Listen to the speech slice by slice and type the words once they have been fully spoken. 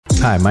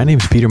Hi, my name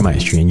is Peter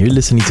Maestri, and you're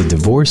listening to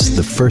Divorce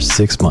the First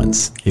 6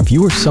 Months. If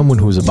you are someone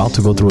who's about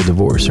to go through a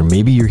divorce, or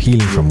maybe you're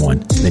healing from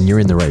one, then you're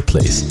in the right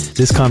place.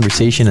 This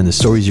conversation and the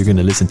stories you're going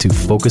to listen to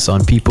focus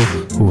on people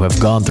who have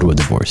gone through a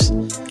divorce,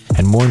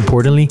 and more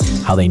importantly,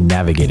 how they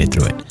navigated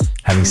through it.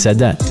 Having said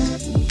that,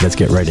 let's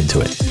get right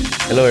into it.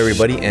 Hello,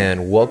 everybody,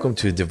 and welcome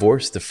to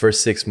Divorce the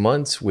First 6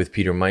 Months with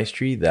Peter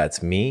Maestri.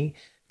 That's me.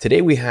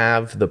 Today, we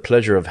have the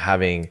pleasure of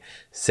having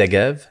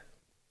Segev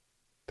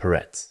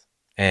Peretz.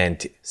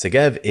 And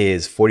Segev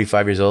is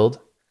 45 years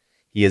old.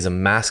 He is a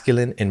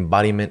masculine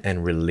embodiment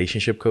and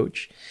relationship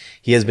coach.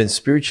 He has been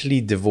spiritually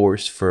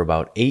divorced for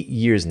about 8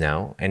 years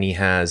now, and he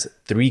has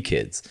 3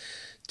 kids.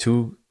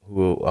 2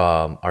 who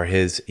are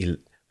his,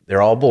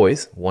 they're all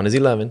boys. 1 is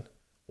 11,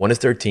 1 is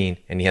 13,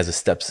 and he has a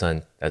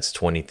stepson that's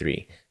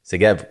 23.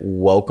 Segev,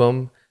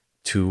 welcome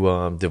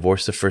to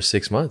Divorce the First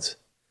 6 Months.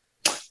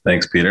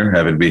 Thanks, Peter.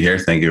 Happy to be here.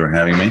 Thank you for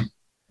having me.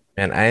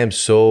 And I am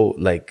so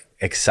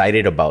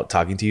excited about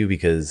talking to you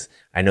because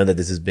I know that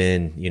this has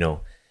been,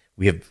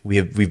 we've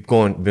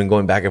been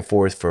going back and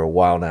forth for a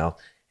while now,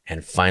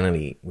 and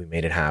finally we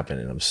made it happen.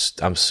 And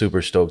I'm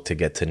super stoked to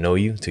get to know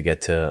you, to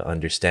get to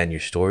understand your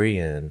story.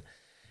 And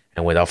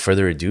without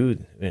further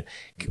ado,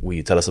 will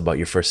you tell us about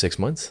your first 6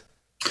 months?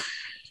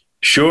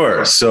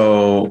 Sure.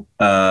 So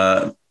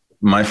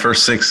my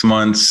first 6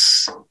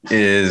 months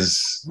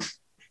is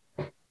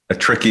a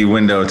tricky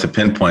window to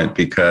pinpoint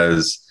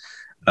because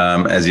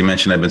as you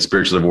mentioned, I've been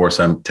spiritually divorced.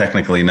 I'm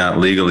technically not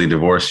legally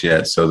divorced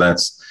yet. So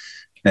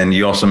and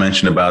you also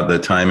mentioned about the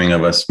timing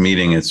of us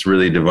meeting. It's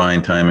really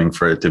divine timing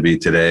for it to be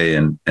today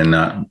and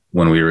not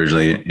when we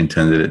originally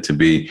intended it to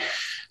be.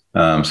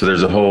 So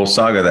there's a whole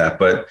saga of that.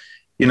 But,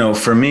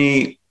 for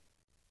me,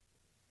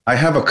 I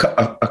have a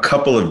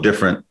couple of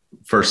different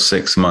first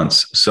 6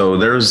 months. So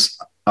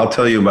I'll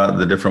tell you about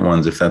the different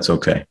ones, if that's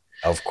okay.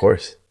 Of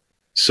course.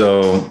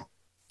 So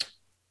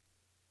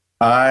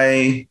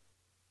I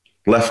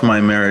left my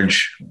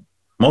marriage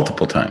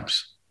multiple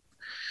times.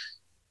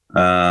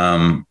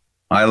 I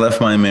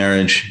left my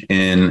marriage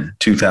in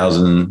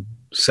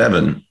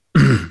 2007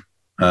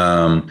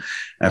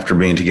 after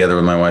being together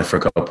with my wife for a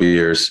couple of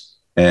years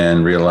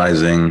and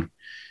realizing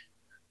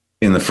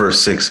in the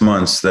first 6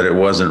 months that it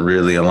wasn't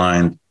really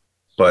aligned,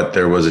 but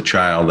there was a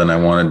child and I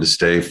wanted to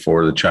stay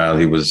for the child.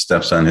 He was a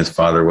stepson. His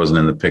father wasn't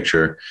in the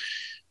picture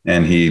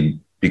and he'd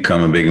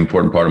become a big,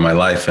 important part of my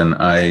life. And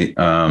I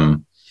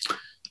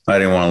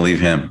didn't want to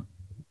leave him.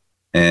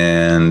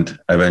 And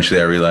eventually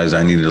I realized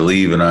I needed to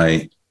leave and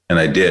I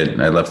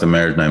did. I left the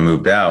marriage and I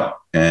moved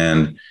out.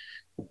 And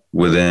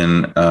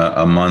within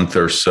a month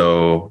or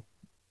so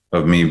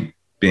of me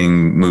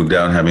being moved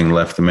out and having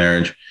left the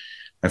marriage,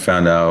 I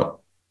found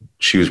out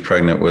she was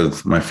pregnant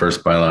with my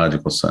first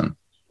biological son.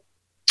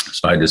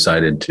 So I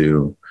decided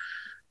to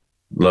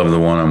love the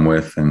one I'm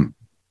with and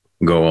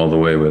go all the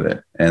way with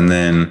it. And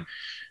then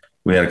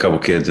we had a couple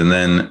kids. And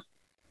then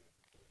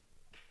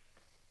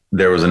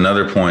there was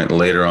another point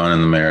later on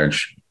in the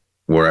marriage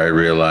where I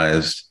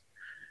realized,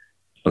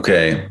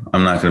 okay,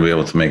 I'm not going to be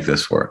able to make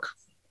this work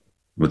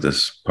with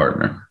this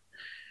partner.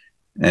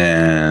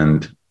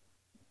 And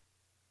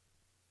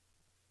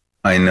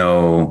I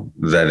know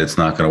that it's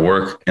not going to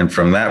work. And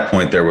from that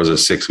point, there was a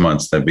 6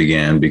 months that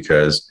began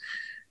because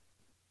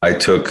I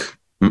told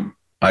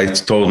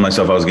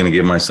myself I was going to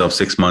give myself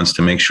 6 months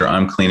to make sure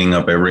I'm cleaning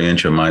up every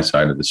inch of my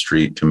side of the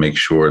street to make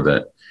sure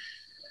that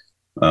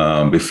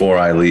before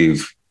I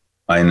leave,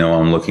 I know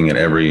I'm looking at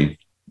every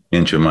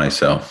inch of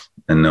myself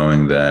and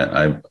knowing that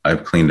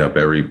I've cleaned up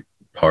every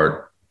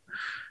part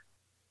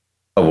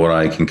of what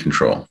I can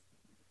control.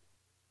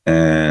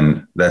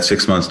 And that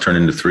 6 months turned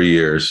into 3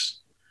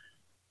 years.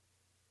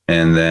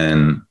 And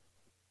then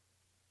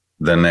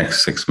the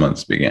next 6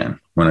 months began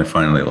when I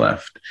finally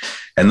left.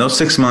 And those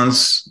 6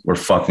 months were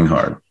fucking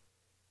hard.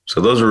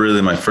 So those were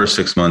really my first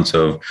 6 months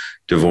of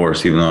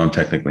divorce, even though I'm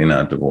technically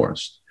not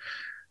divorced.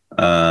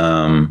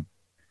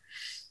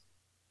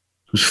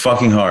 It was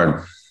fucking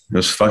hard. It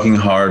was fucking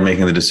hard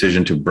making the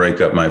decision to break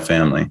up my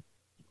family.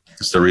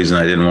 It's the reason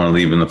I didn't want to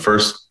leave in the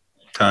first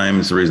time.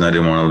 It's the reason I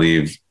didn't want to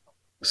leave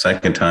the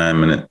second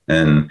time.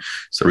 And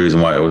it's the reason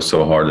why it was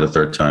so hard the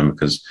third time,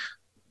 because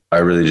I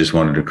really just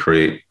wanted to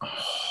create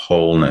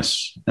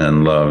wholeness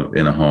and love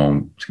in a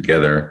home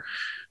together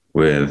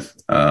with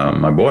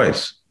my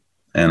boys.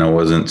 And I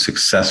wasn't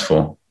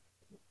successful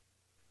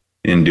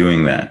in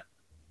doing that.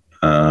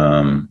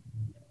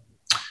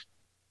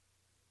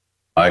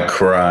 I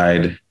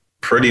cried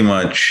pretty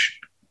much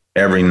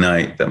every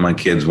night that my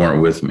kids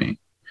weren't with me.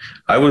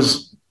 I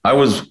was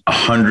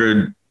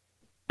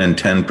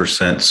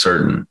 110%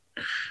 certain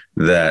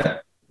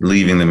that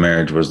leaving the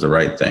marriage was the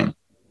right thing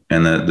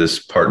and that this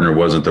partner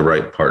wasn't the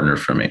right partner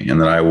for me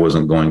and that I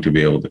wasn't going to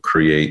be able to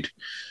create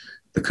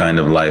the kind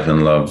of life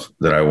and love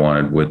that I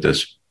wanted with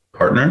this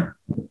partner.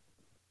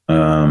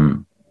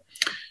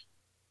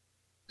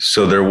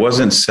 So there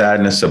wasn't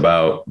sadness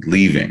about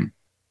leaving.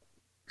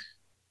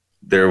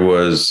 There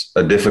was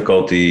a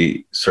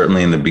difficulty,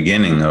 certainly in the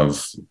beginning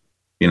of,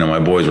 my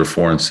boys were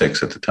 4 and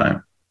 6 at the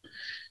time.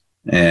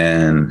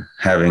 And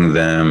having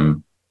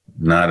them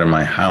not in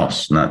my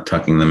house, not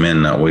tucking them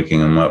in, not waking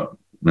them up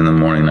in the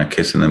morning, not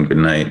kissing them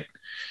goodnight,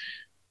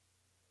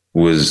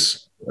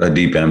 was a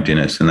deep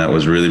emptiness. And that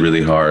was really,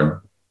 really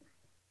hard.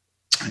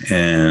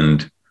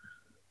 And,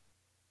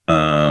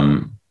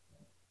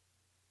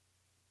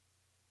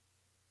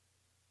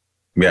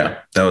 yeah,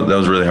 that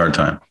was a really hard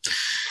time.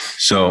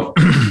 So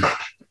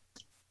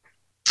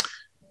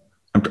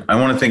I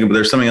want to think of,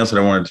 there's something else that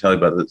I wanted to tell you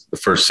about the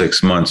first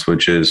 6 months,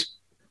 which is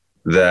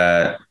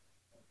that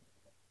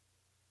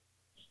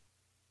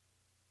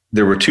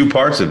there were two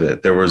parts of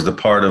it. There was the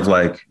part of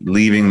like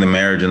leaving the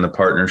marriage and the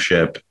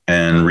partnership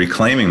and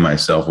reclaiming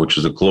myself, which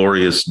is a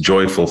glorious,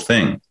 joyful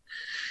thing,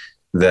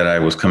 that I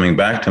was coming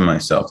back to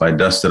myself. I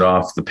dusted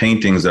off the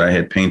paintings that I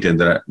had painted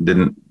that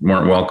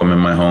weren't welcome in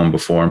my home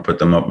before and put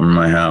them up in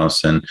my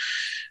house. And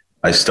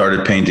I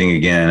started painting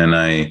again, and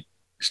I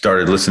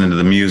started listening to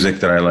the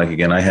music that I like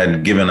again. I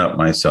had given up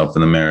myself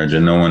in the marriage,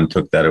 and no one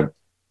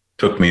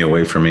took me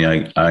away from me.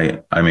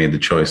 I made the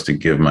choice to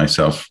give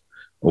myself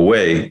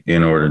away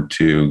in order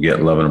to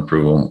get love and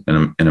approval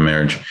in a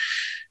marriage.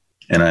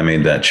 And I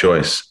made that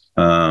choice.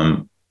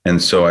 And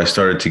so I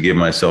started to give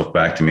myself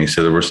back to me.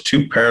 So there was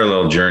two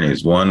parallel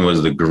journeys. One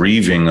was the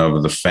grieving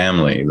of the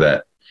family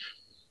that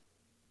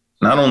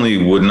not only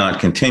would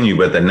not continue,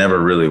 but that never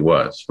really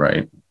was,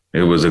 right?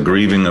 It was a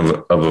grieving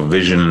of a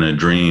vision and a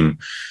dream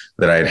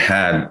that I'd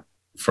had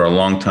for a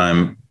long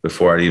time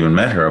before I'd even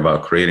met her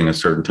about creating a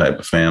certain type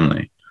of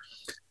family,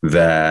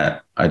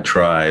 that I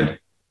tried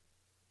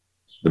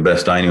the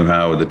best I knew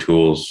how with the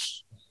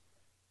tools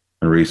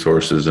and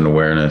resources and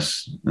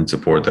awareness and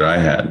support that I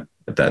had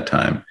at that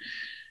time.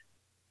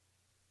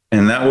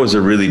 And that was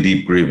a really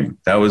deep grieving.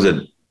 That was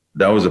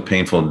a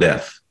painful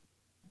death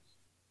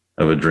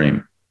of a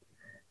dream.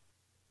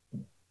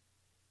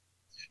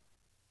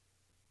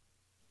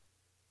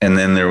 And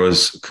then there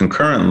was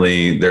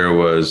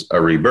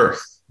a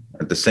rebirth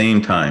at the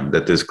same time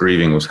that this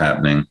grieving was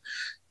happening.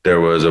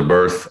 There was a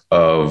birth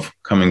of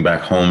coming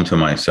back home to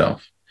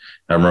myself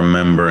and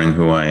remembering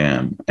who I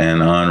am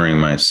and honoring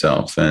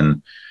myself.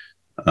 And,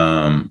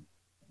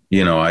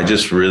 I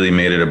just really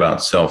made it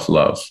about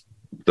self-love.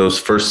 Those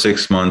first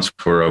 6 months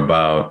were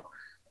about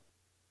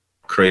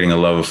creating a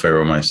love affair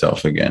with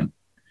myself again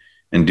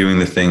and doing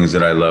the things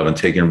that I love and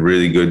taking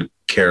really good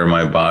care of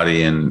my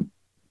body and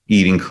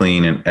eating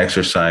clean and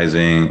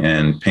exercising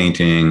and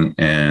painting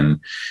and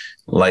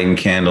lighting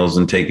candles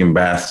and taking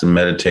baths and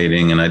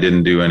meditating. And I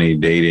didn't do any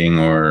dating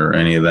or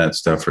any of that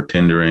stuff or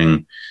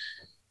Tindering.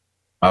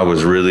 I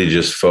was really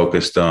just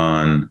focused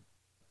on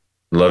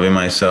loving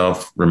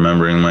myself,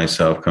 remembering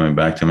myself, coming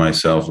back to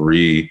myself,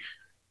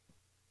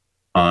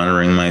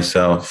 honoring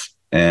myself,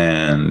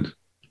 and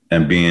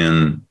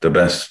being the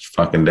best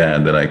fucking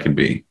dad that I could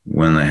be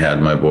when I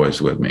had my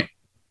boys with me.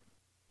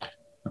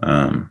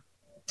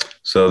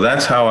 So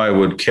that's how I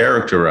would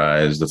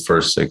characterize the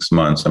first 6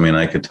 months. I mean,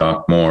 I could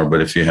talk more,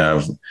 but if you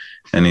have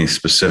any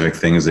specific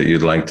things that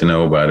you'd like to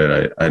know about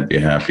it, I'd be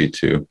happy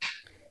to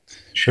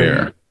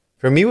share.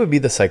 For me, it would be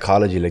the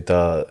psychology, like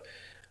the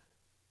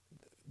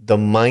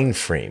mind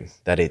frame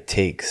that it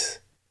takes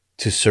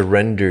to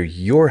surrender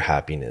your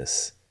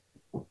happiness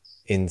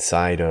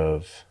inside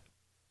of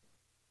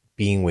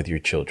being with your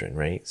children,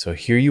 right? So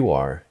here you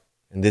are,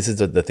 and this is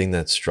the thing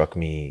that struck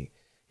me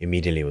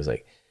immediately was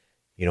like,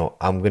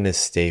 I'm going to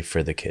stay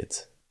for the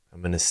kids.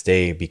 I'm going to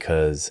stay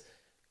because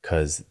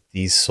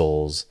these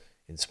souls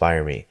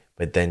inspire me.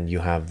 But then you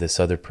have this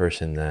other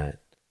person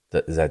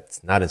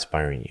that's not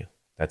inspiring you.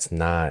 That's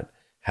not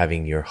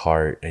having your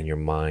heart and your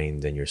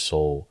mind and your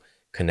soul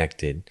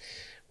connected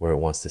where it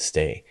wants to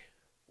stay.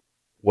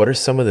 What are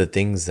some of the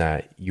things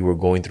that you were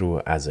going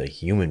through as a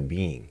human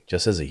being,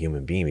 just as a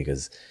human being,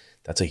 because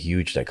that's a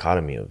huge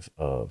dichotomy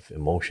of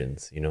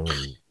emotions,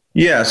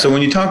 Yeah. So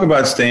when you talk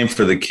about staying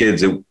for the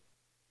kids,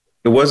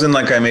 it wasn't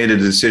like I made a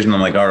decision.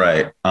 I'm like, all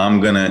right, I'm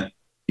going to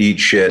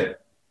eat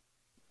shit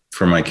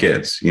for my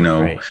kids.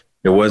 Right.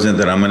 It wasn't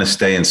that I'm going to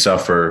stay and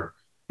suffer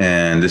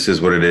and this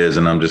is what it is.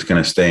 And I'm just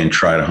going to stay and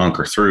try to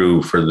hunker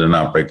through to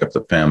not break up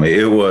the family.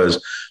 It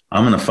was,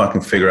 I'm going to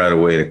fucking figure out a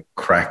way to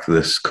crack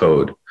this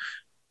code.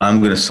 I'm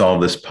going to solve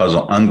this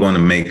puzzle. I'm going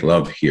to make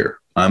love here.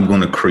 I'm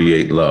going to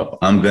create love.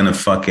 I'm going to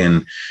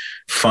fucking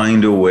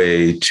find a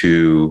way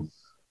to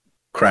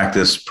crack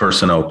this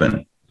person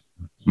open.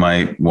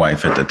 My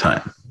wife at the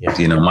time,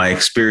 my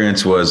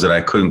experience was that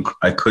I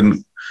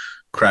couldn't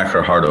crack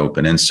her heart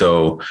open. And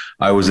so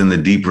I was in the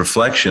deep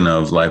reflection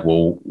of like,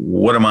 well,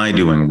 what am I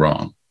doing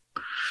wrong?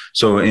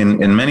 So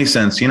in many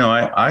sense,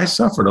 I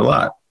suffered a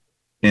lot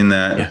in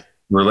that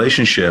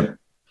relationship,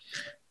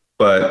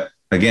 but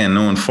again,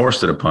 no one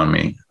forced it upon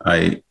me.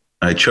 I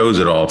chose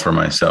it all for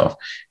myself.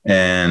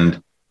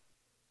 But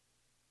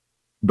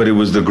it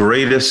was the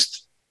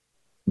greatest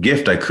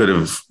gift I could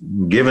have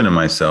given to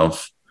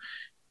myself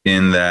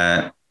in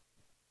that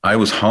I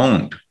was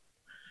honed.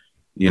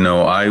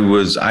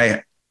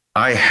 I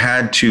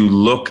had to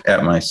look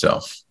at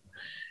myself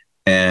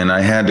And I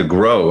had to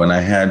grow, and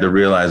I had to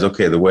realize,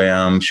 okay, the way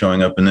I'm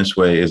showing up in this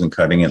way isn't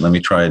cutting it. Let me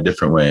try a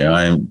different way.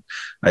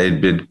 I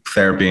did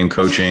therapy and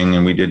coaching,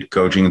 and we did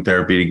coaching and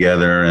therapy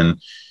together.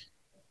 And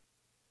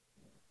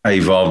I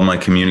evolved my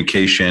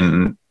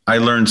communication. I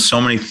learned so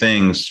many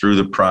things through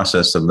the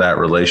process of that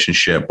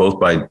relationship, both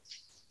by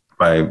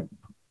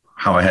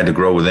how I had to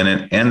grow within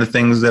it and the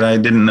things that I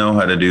didn't know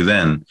how to do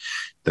then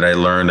that I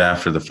learned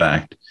after the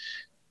fact.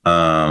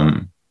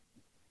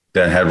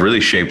 That have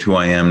really shaped who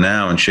I am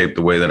now and shaped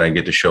the way that I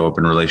get to show up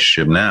in a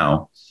relationship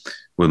now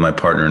with my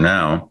partner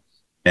now,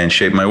 and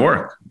shape my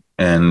work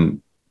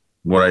and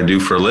what I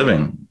do for a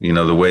living. You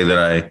know, the way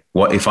that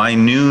if I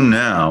knew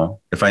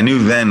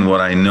then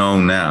what I know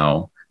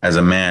now as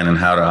a man and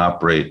how to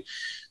operate,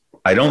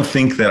 I don't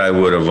think that I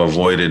would have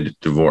avoided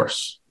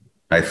divorce.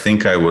 I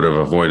think I would have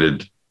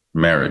avoided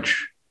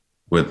marriage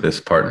with this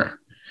partner.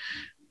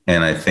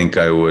 And I think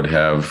I would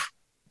have,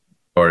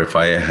 or if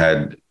I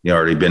had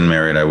already been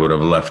married, I would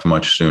have left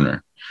much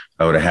sooner.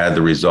 I would have had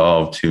the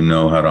resolve to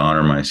know how to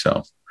honor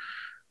myself.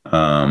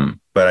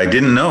 But I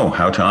didn't know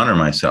how to honor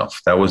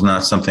myself. That was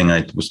not something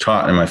I was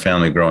taught in my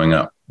family growing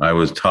up. I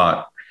was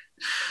taught,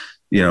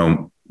 you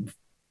know,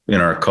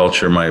 in our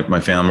culture, my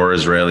family were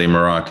Israeli,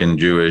 Moroccan,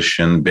 Jewish,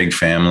 and big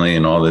family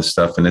and all this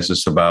stuff. And this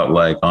is about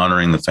like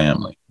honoring the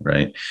family,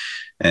 right?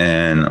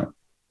 And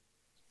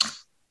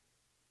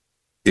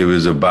it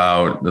was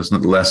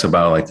less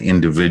about like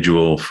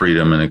individual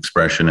freedom and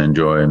expression and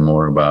joy, and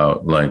more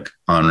about like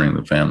honoring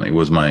the family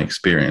was my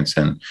experience.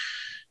 And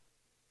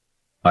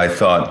I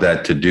thought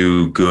that to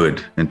do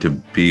good and to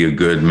be a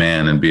good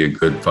man and be a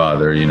good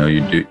father, you know,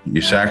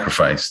 you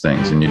sacrifice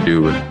things and you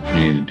do what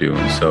you need to do.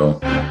 And so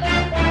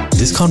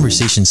this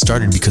conversation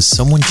started because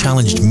someone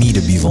challenged me to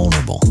be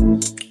vulnerable.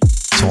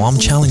 So I'm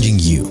challenging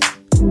you.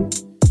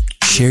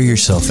 Share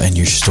yourself and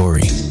your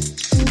story.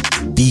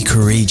 Be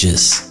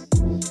courageous.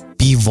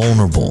 Be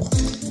vulnerable.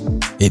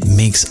 It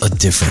makes a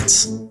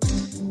difference.